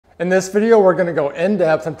In this video, we're going to go in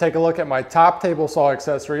depth and take a look at my top table saw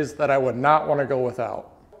accessories that I would not want to go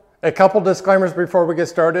without. A couple disclaimers before we get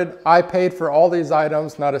started. I paid for all these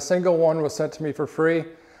items. Not a single one was sent to me for free.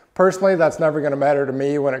 Personally, that's never going to matter to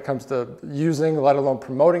me when it comes to using, let alone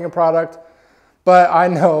promoting a product. But I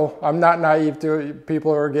know I'm not naive to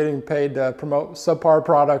people who are getting paid to promote subpar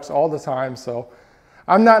products all the time. So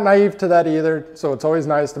I'm not naive to that either. So it's always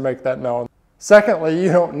nice to make that known. Secondly,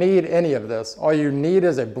 you don't need any of this. All you need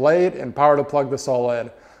is a blade and power to plug the saw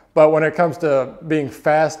in. But when it comes to being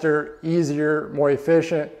faster, easier, more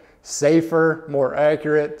efficient, safer, more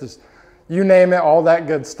accurate, just you name it, all that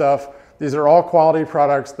good stuff. These are all quality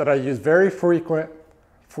products that I use very frequent,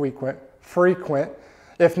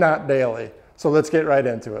 if not daily. So let's get right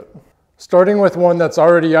into it. Starting with one that's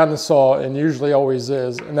already on the saw and usually always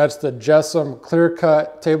is, and that's the Jessom Clear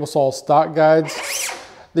Cut Table Saw Stock Guides.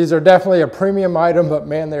 These are definitely a premium item, but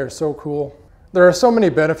man, they are so cool. There are so many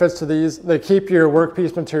benefits to these. They keep your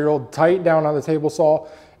workpiece material tight down on the table saw,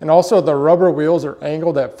 and also the rubber wheels are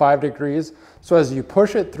angled at 5 degrees. So as you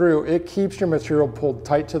push it through, it keeps your material pulled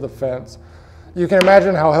tight to the fence. You can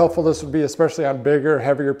imagine how helpful this would be, especially on bigger,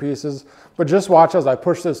 heavier pieces. But just watch as I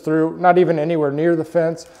push this through, not even anywhere near the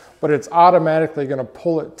fence, but it's automatically gonna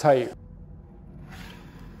pull it tight.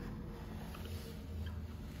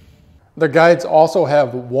 The guides also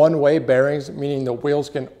have one-way bearings, meaning the wheels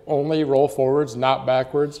can only roll forwards, not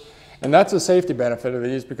backwards. And that's a safety benefit of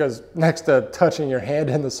these because next to touching your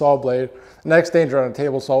hand in the saw blade, the next danger on a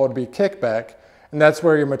table saw would be kickback. And that's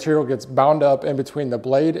where your material gets bound up in between the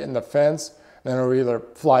blade and the fence. And then it'll either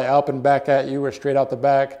fly up and back at you or straight out the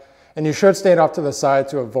back. And you should stand off to the side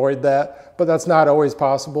to avoid that, but that's not always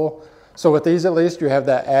possible. So with these, at least, you have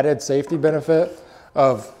that added safety benefit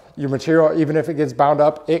of your material, even if it gets bound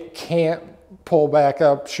up, it can't pull back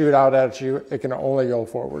up, shoot out at you. It can only go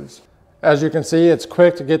forwards. As you can see, it's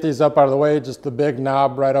quick to get these up out of the way, just the big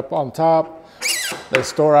knob right up on top. They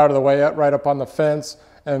store out of the way right up on the fence.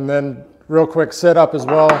 And then real quick sit up as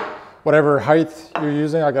well. Whatever height you're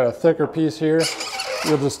using, I got a thicker piece here.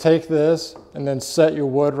 You'll just take this and then set your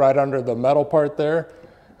wood right under the metal part there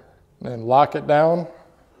and then lock it down.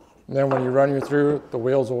 And then when you run you through, the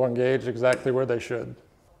wheels will engage exactly where they should.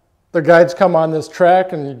 The guides come on this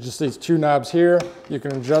track and just these two knobs here. You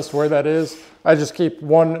can adjust where that is. I just keep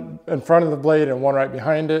one in front of the blade and one right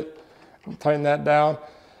behind it. Tighten that down.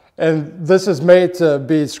 And this is made to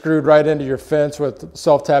be screwed right into your fence with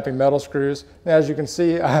self-tapping metal screws. And as you can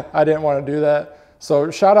see, I didn't want to do that. So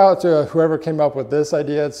shout out to whoever came up with this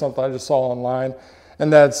idea. It's something I just saw online.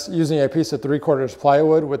 And that's using a piece of 3/4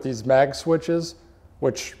 plywood with these mag switches,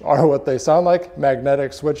 which are what they sound like,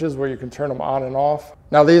 magnetic switches where you can turn them on and off.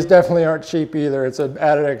 Now these definitely aren't cheap either. It's an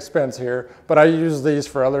added expense here, but I use these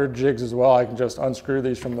for other jigs as well. I can just unscrew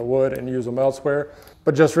these from the wood and use them elsewhere.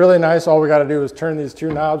 But just really nice, all we gotta do is turn these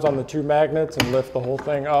two knobs on the two magnets and lift the whole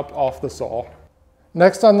thing up off the saw.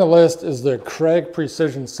 Next on the list is the Kreg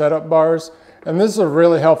Precision Setup Bars. And this is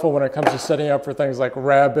really helpful when it comes to setting up for things like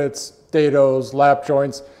rabbets, dados, lap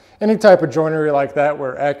joints, any type of joinery like that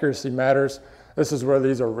where accuracy matters. This is where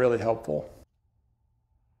these are really helpful.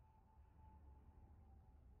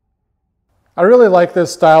 I really like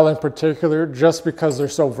this style in particular just because they're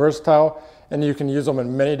so versatile and you can use them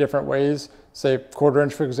in many different ways. Say 1/4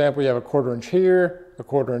 inch, for example, you have a 1/4 inch here, a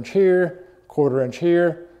 1/4 inch here, 1/4 inch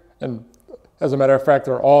here. And as a matter of fact,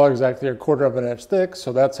 they're all exactly a 1/4 of an inch thick.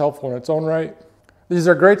 So that's helpful in its own right. These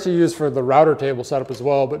are great to use for the router table setup as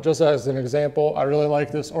well. But just as an example, I really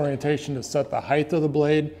like this orientation to set the height of the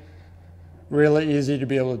blade. Really easy to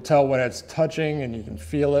be able to tell when it's touching and you can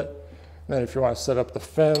feel it. And then if you want to set up the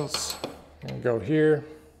fence, you can go here.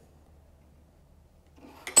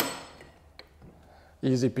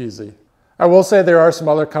 Easy peasy. I will say there are some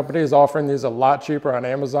other companies offering these a lot cheaper on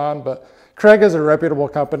Amazon, but Kreg is a reputable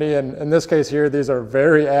company, and in this case here, these are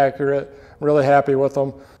very accurate. I'm really happy with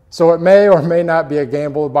them. So it may or may not be a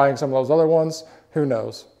gamble buying some of those other ones. Who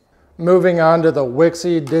knows? Moving on to the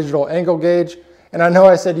Wixie Digital Angle Gauge. And I know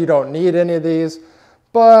I said you don't need any of these,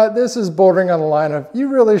 but this is bordering on the line of you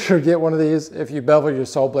really should get one of these if you bevel your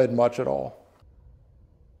saw blade much at all.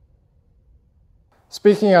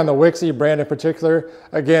 Speaking on the Wixie brand in particular,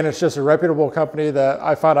 again, it's just a reputable company that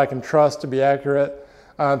I find I can trust to be accurate.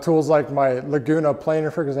 Tools like my Laguna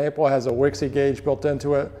planer, for example, has a Wixie gauge built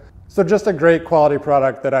into it. So just a great quality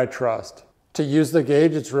product that I trust. To use the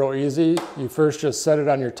gauge, it's real easy. You first just set it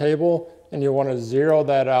on your table and you want to zero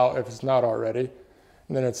that out if it's not already.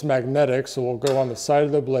 And then it's magnetic, so we'll go on the side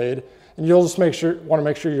of the blade. And you'll just want to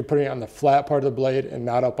make sure you're putting it on the flat part of the blade and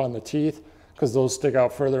not up on the teeth, because those stick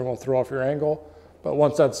out further and will throw off your angle. But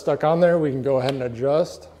once that's stuck on there, we can go ahead and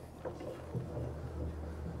adjust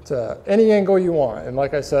to any angle you want. And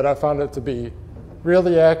like I said, I found it to be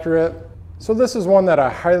really accurate. So this is one that I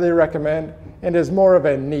highly recommend and is more of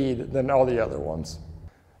a need than all the other ones.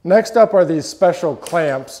 Next up are these special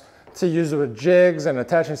clamps to use with jigs and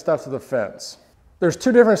attaching stuff to the fence. There's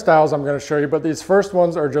two different styles I'm going to show you, but these first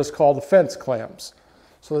ones are just called fence clamps.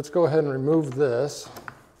 So let's go ahead and remove this.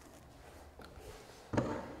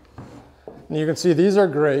 And you can see these are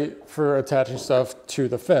great for attaching stuff to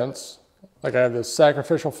the fence. Like I have this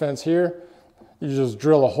sacrificial fence here. You just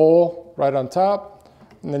drill a hole right on top,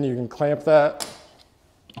 and then you can clamp that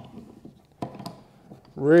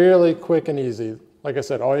really quick and easy. Like I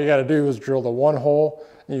said, all you got to do is drill the one hole,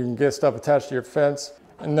 and you can get stuff attached to your fence.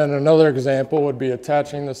 And then another example would be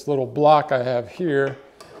attaching this little block I have here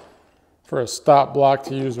for a stop block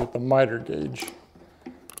to use with the miter gauge.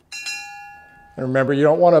 And remember, you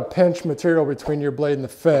don't want to pinch material between your blade and the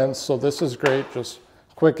fence, so this is great, just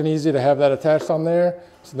quick and easy to have that attached on there.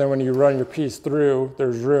 So then when you run your piece through,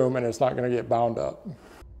 there's room and it's not going to get bound up.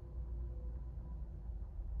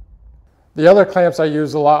 The other clamps I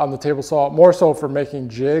use a lot on the table saw, more so for making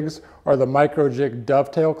jigs, are the micro jig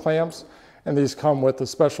dovetail clamps. And these come with a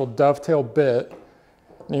special dovetail bit.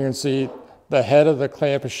 And you can see the head of the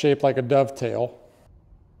clamp is shaped like a dovetail.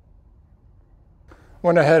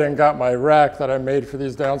 Went ahead and got my rack that I made for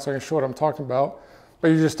these down so I can show what I'm talking about. But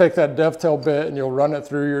you just take that dovetail bit and you'll run it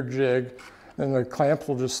through your jig, and the clamp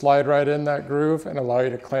will just slide right in that groove and allow you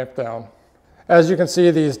to clamp down. As you can see,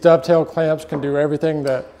 these dovetail clamps can do everything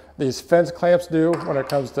that these fence clamps do when it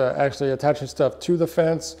comes to actually attaching stuff to the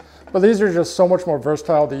fence. But these are just so much more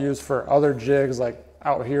versatile to use for other jigs, like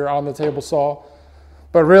out here on the table saw.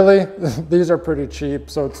 But really, these are pretty cheap,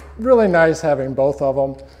 so it's really nice having both of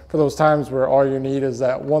them for those times where all you need is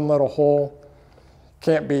that one little hole.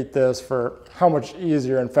 Can't beat this for how much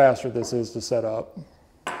easier and faster this is to set up.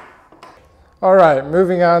 All right,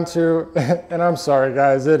 moving on to, and I'm sorry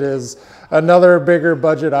guys, it is another bigger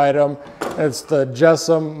budget item. It's the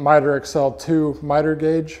JESSOM Miter Excel 2 miter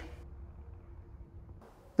gauge.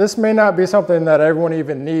 This may not be something that everyone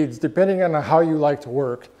even needs, depending on how you like to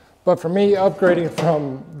work. But for me, upgrading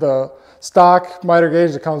from the stock miter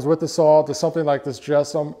gauge that comes with the saw to something like this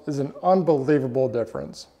JESSOM is an unbelievable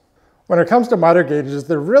difference. When it comes to miter gauges,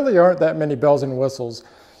 there really aren't that many bells and whistles.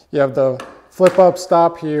 You have the flip up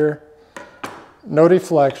stop here, no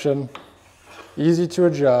deflection, easy to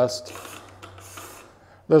adjust.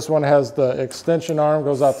 This one has the extension arm,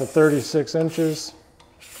 goes out to 36 inches.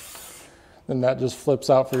 Then that just flips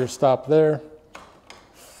out for your stop there.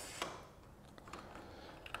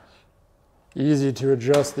 Easy to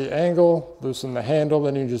adjust the angle, loosen the handle,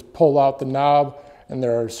 then you just pull out the knob, and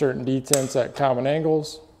there are certain detents at common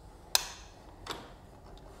angles.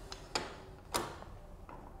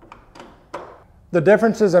 The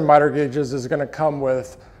differences in miter gauges is going to come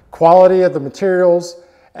with quality of the materials,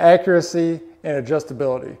 accuracy, and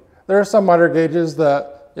adjustability. There are some miter gauges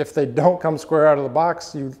that if they don't come square out of the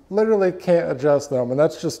box, you literally can't adjust them, and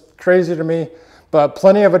that's just crazy to me. But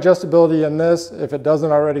plenty of adjustability in this if it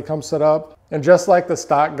doesn't already come set up. And just like the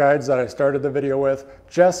stock guides that I started the video with,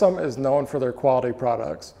 JESSOM is known for their quality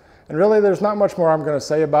products. And really there's not much more I'm going to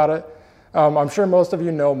say about it. I'm sure most of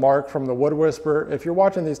you know Mark from the Wood Whisperer. If you're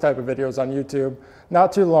watching these type of videos on YouTube,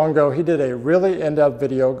 not too long ago he did a really in-depth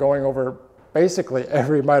video going over basically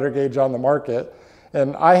every miter gauge on the market.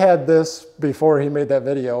 And I had this before he made that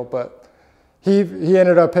video, but he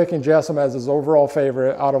ended up picking JESSOM as his overall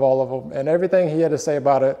favorite out of all of them, and everything he had to say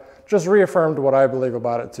about it just reaffirmed what I believe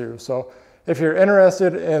about it too. So if you're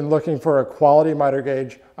interested in looking for a quality miter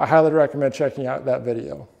gauge, I highly recommend checking out that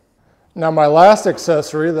video. Now my last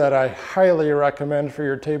accessory that I highly recommend for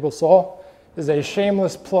your table saw is a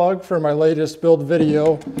shameless plug for my latest build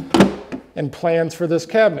video and plans for this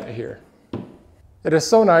cabinet here. It is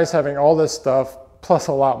so nice having all this stuff, plus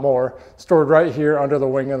a lot more, stored right here under the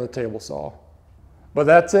wing of the table saw. But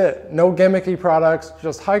that's it. No gimmicky products,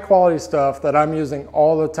 just high quality stuff that I'm using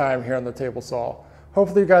all the time here on the table saw.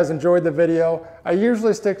 Hopefully you guys enjoyed the video. I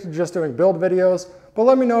usually stick to just doing build videos, but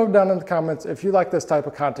let me know down in the comments if you like this type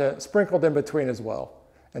of content sprinkled in between as well.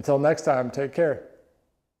 Until next time, take care.